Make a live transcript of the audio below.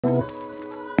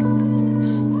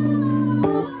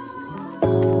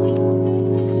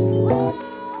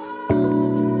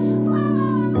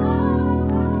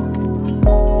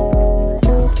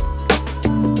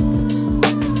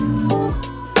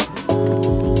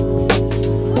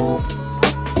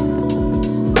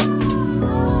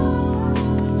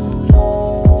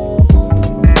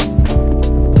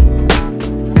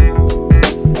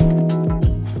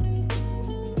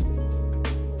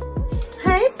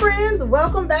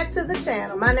Welcome back to the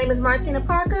channel. My name is Martina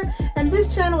Parker, and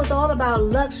this channel is all about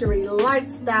luxury,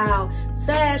 lifestyle,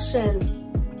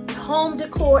 fashion, home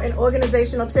decor, and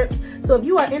organizational tips. So if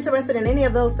you are interested in any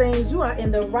of those things, you are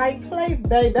in the right place,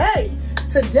 baby.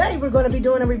 Today, we're going to be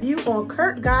doing a review on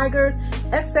Kurt Geiger's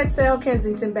Xxl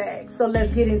Kensington bag. So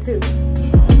let's get into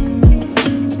it.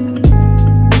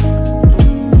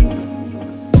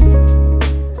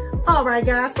 All right,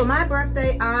 guys, for my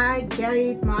birthday, I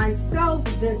gave myself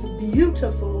this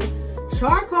beautiful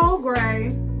charcoal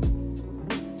gray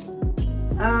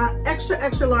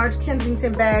extra large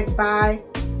Kensington bag by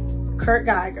Kurt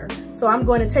Geiger. So I'm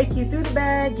going to take you through the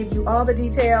bag, give you all the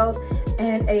details,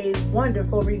 and a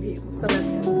wonderful review. So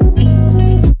let's go.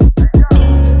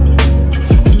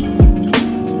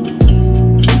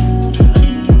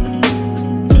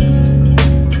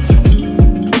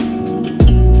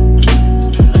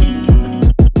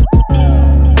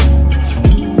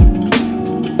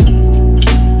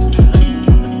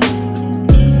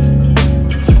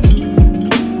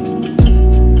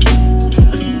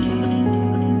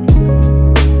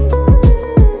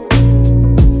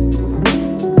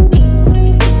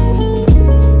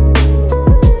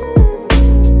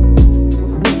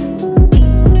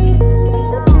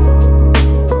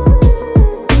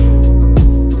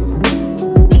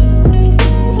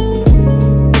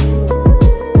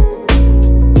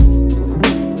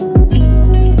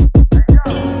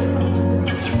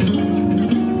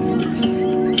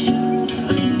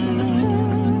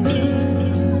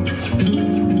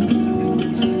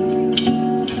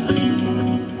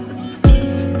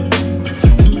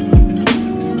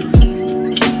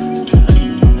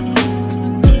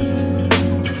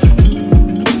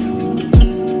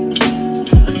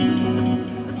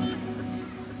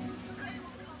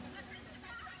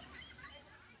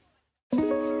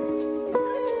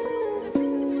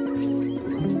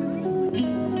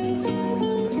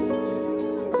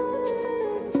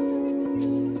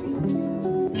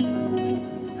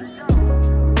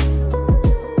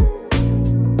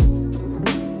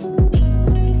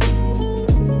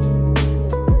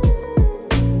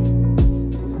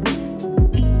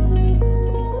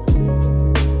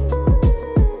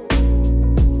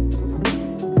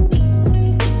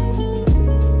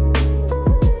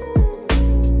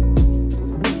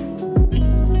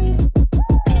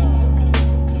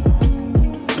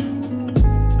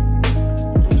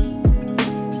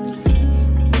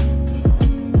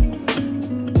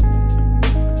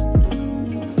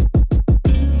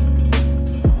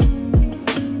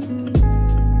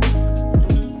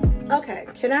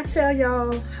 Can I tell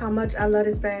y'all how much I love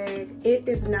this bag? It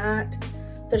is not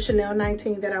the Chanel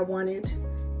 19 that I wanted.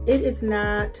 It is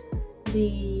not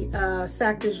the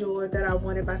Sac de Jour that I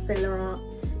wanted by Saint Laurent.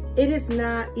 It is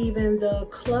not even the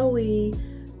Chloe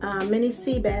mini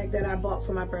C bag that I bought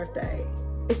for my birthday.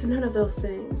 It's none of those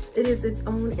things. It is its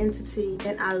own entity,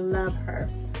 and I love her.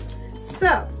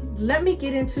 So let me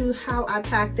get into how I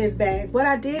pack this bag. What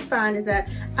I did find is that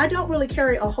I don't really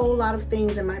carry a whole lot of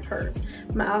things in my purse.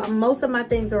 Most of my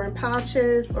things are in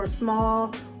pouches or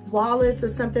small wallets or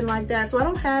something like that. So I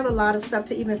don't have a lot of stuff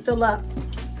to even fill up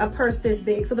a purse this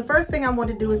big. So the first thing I want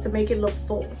to do is to make it look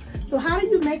full. So how do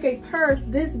you make a purse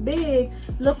this big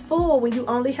look full when you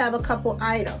only have a couple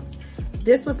items?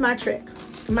 This was my trick.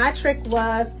 My trick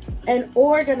was an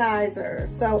organizer.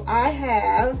 So I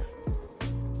have,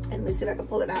 and let me see if I can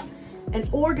pull it out, an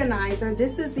organizer.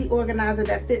 This is the organizer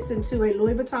that fits into a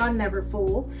Louis Vuitton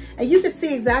Neverfull. And you can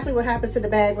see exactly what happens to the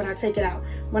bag when I take it out.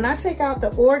 When I take out the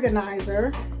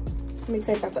organizer, let me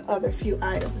take out the other few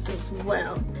items as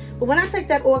well. But when I take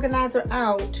that organizer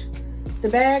out, the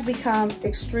bag becomes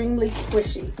extremely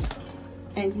squishy.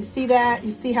 And you see that?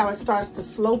 You see how it starts to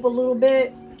slope a little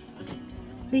bit?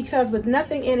 Because with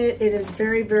nothing in it, it is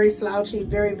very, very slouchy,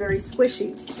 very, very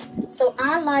squishy. So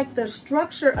I like the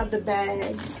structure of the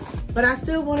bag, but I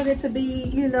still wanted it to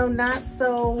be, you know, not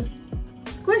so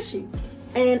squishy.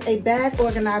 And a bag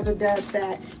organizer does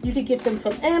that. You can get them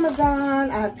from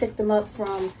Amazon. I've picked them up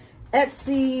from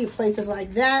Etsy, places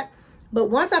like that. But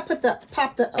once I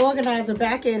pop the organizer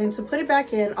back in, and to put it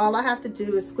back in, all I have to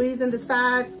do is squeeze in the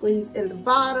side, squeeze in the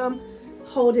bottom,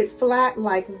 hold it flat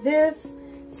like this,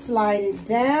 slide it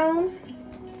down,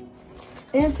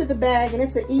 into the bag, and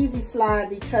it's an easy slide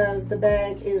because the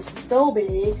bag is so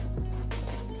big.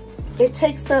 It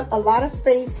takes up a lot of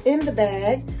space in the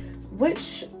bag,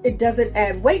 which it doesn't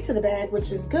add weight to the bag,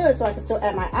 which is good, so I can still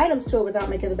add my items to it without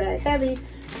making the bag heavy,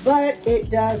 but it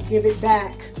does give it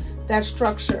back that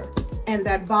structure and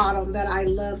that bottom that I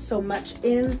love so much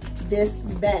in this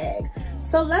bag.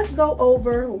 So let's go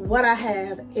over what I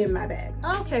have in my bag.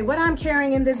 Okay, what I'm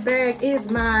carrying in this bag is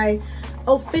my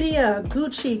Ophidia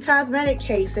Gucci cosmetic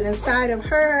case, and inside of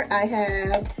her I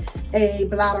have a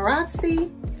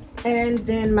Blotterazzi, and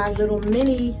then my little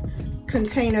mini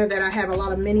container that I have a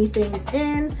lot of mini things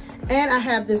in, and I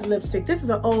have this lipstick. This is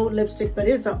an old lipstick, but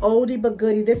it's an oldie but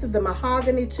goodie. This is the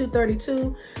Mahogany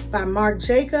 232 by Marc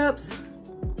Jacobs.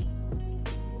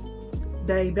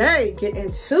 Baby, get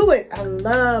into it. I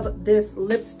love this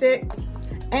lipstick.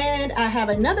 And I have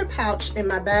another pouch in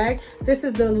my bag. This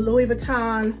is the Louis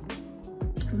Vuitton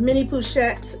mini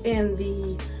pochette in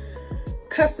the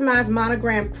customized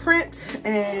monogram print,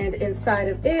 and inside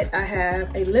of it I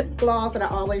have a lip gloss that I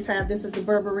always have. This is the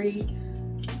Burberry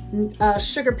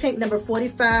Sugar Pink number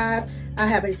 45. I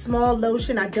have a small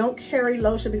lotion. I don't carry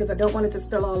lotion because I don't want it to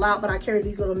spill all out, but I carry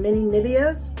these little mini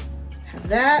Niveas. Have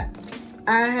that.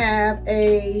 I have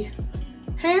a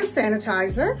hand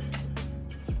sanitizer,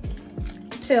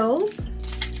 pills,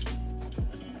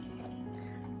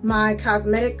 my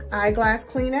cosmetic eyeglass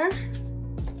cleaner,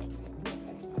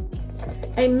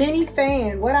 a mini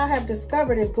fan. What I have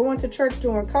discovered is going to church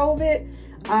during COVID.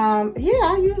 Yeah,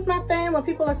 I use my fan when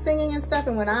people are singing and stuff,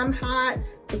 and when I'm hot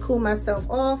to cool myself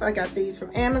off. I got these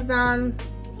from Amazon.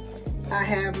 I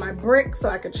have my brick so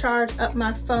I could charge up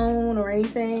my phone or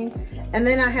anything. And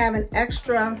then I have an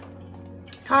extra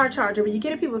car charger. When you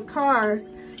get in people's cars,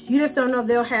 you just don't know if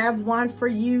they'll have one for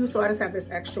you. So I just have this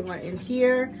extra one in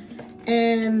here.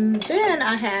 And then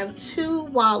I have two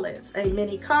wallets, a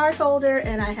mini card holder,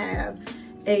 and I have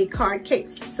a card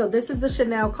case. So this is the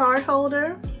Chanel card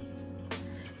holder.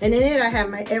 And in it I have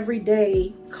my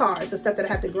everyday cards, the stuff that I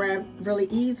have to grab really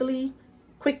easily,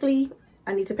 quickly.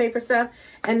 I need to pay for stuff.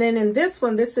 And then in this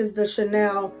one, this is the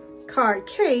Chanel card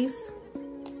case.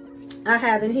 I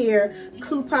have in here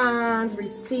coupons,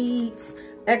 receipts,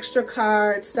 extra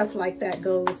cards, stuff like that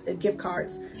goes, gift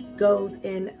cards goes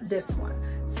in this one.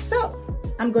 So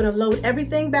I'm gonna load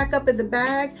everything back up in the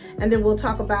bag, and then we'll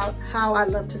talk about how I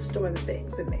love to store the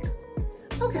things in there.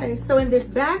 Okay, so in this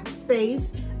back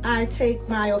space, I take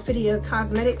my Ophidia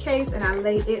cosmetic case and I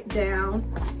lay it down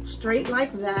straight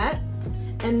like that.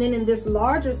 And then in this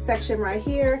larger section right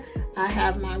here, I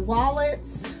have my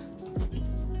wallets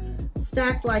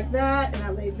stacked like that, and I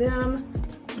lay them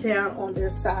down on their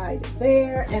side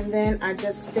there. And then I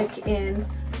just stick in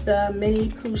the mini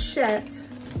pochette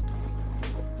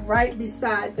right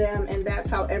beside them, and that's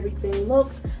how everything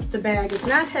looks. The bag is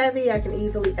not heavy. I can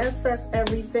easily access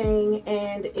everything,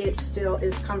 and it still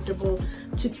is comfortable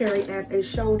to carry as a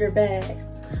shoulder bag.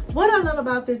 What I love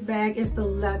about this bag is the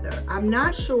leather. I'm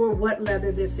not sure what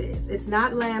leather this is. It's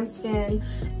not lambskin,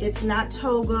 it's not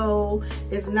Togo,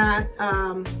 it's not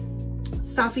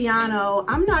Saffiano.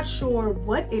 I'm not sure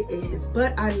what it is,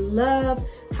 but I love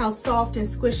how soft and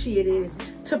squishy it is.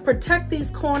 To protect these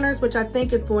corners, which I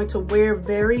think is going to wear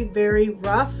very, very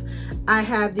rough, I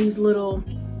have these little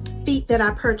feet that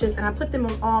I purchased, and I put them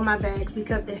on all my bags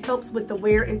because it helps with the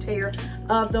wear and tear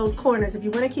of those corners. If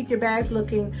you want to keep your bags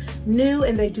looking new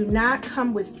and they do not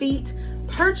come with feet,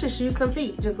 purchase you some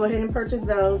feet. Just go ahead and purchase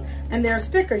those, and they're a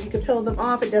sticker. You can peel them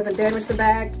off. It doesn't damage the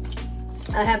bag.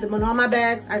 I have them on all my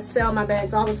bags. I sell my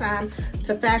bags all the time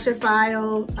to Fashion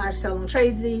File. I sell on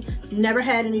Tradesy. Never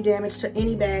had any damage to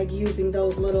any bag using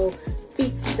those little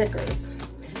feet stickers.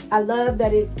 I love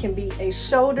that it can be a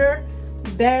shoulder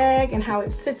bag and how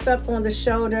it sits up on the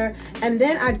shoulder. And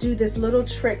then I do this little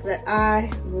trick that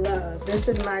I love. This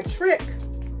is my trick.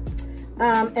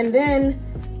 And then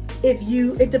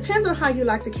it depends on how you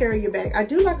like to carry your bag. I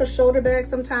do like a shoulder bag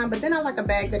sometimes, but then I like a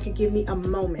bag that can give me a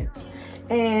moment.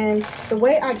 And the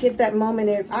way I get that moment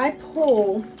is I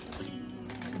pull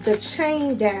the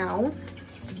chain down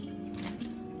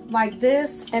like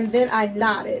this, and then I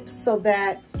knot it so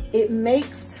that it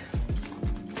makes,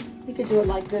 you could do it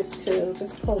like this too,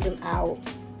 just pull them out.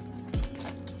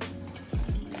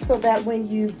 So that when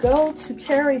you go to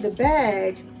carry the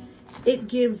bag, it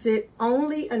gives it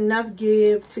only enough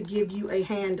give to give you a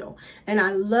handle. And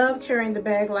I love carrying the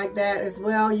bag like that as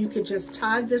well. You could just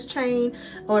tie this chain,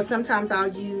 or sometimes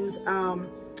I'll use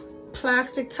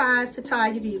plastic ties to tie.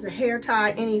 You can use a hair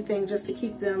tie, anything, just to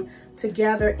keep them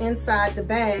together inside the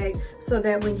bag so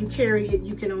that when you carry it,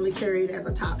 you can only carry it as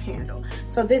a top handle.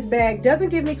 So this bag doesn't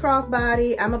give me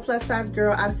crossbody. I'm a plus size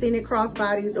girl. I've seen it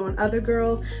crossbody on other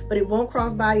girls, but it won't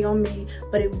crossbody on me,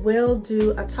 but it will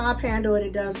do a top handle, and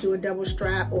it does do a double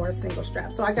strap or a single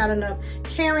strap. So I got enough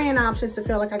carrying options to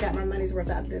feel like I got my money's worth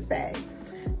out of this bag.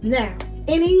 Now,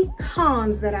 any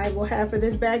cons that I will have for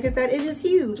this bag is that it is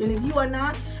huge. And if you are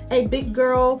not a big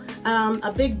girl,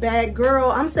 a big bag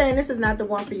girl, I'm saying this is not the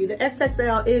one for you. The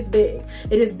XXL is big.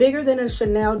 It is bigger than a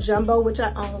Chanel Jumbo, which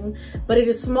I own, but it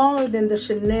is smaller than the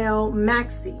Chanel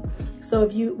Maxi. So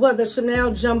if you, well, the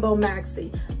Chanel Jumbo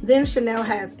Maxi. Then Chanel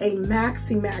has a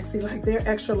Maxi, like their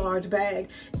extra large bag.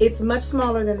 It's much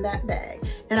smaller than that bag.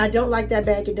 And I don't like that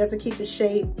bag. It doesn't keep the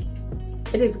shape.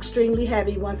 It is extremely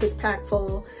heavy once it's packed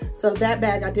full. So that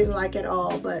bag I didn't like at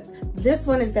all. But this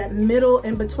one is that middle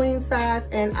in between size,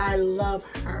 and I love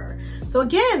her. So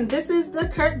again, this is the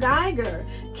Geiger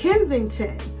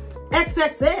Kensington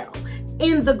XXL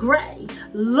in the gray,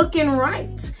 looking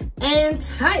right and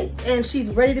tight. And she's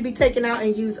ready to be taken out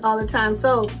and used all the time.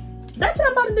 So that's what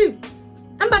I'm about to do.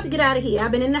 I'm about to get out of here.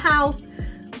 I've been in the house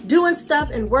doing stuff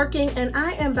and working, and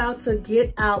I am about to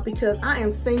get out because I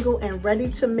am single and ready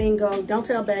to mingle. Don't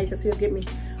tell Bang because he'll get me.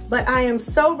 But I am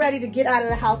so ready to get out of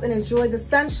the house and enjoy the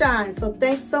sunshine. So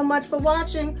thanks so much for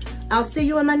watching. I'll see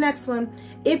you in my next one.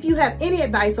 If you have any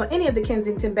advice on any of the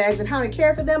Kensington bags and how to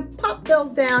care for them, pop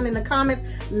those down in the comments.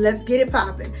 Let's get it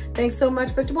popping. Thanks so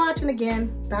much for watching again.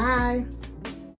 Bye.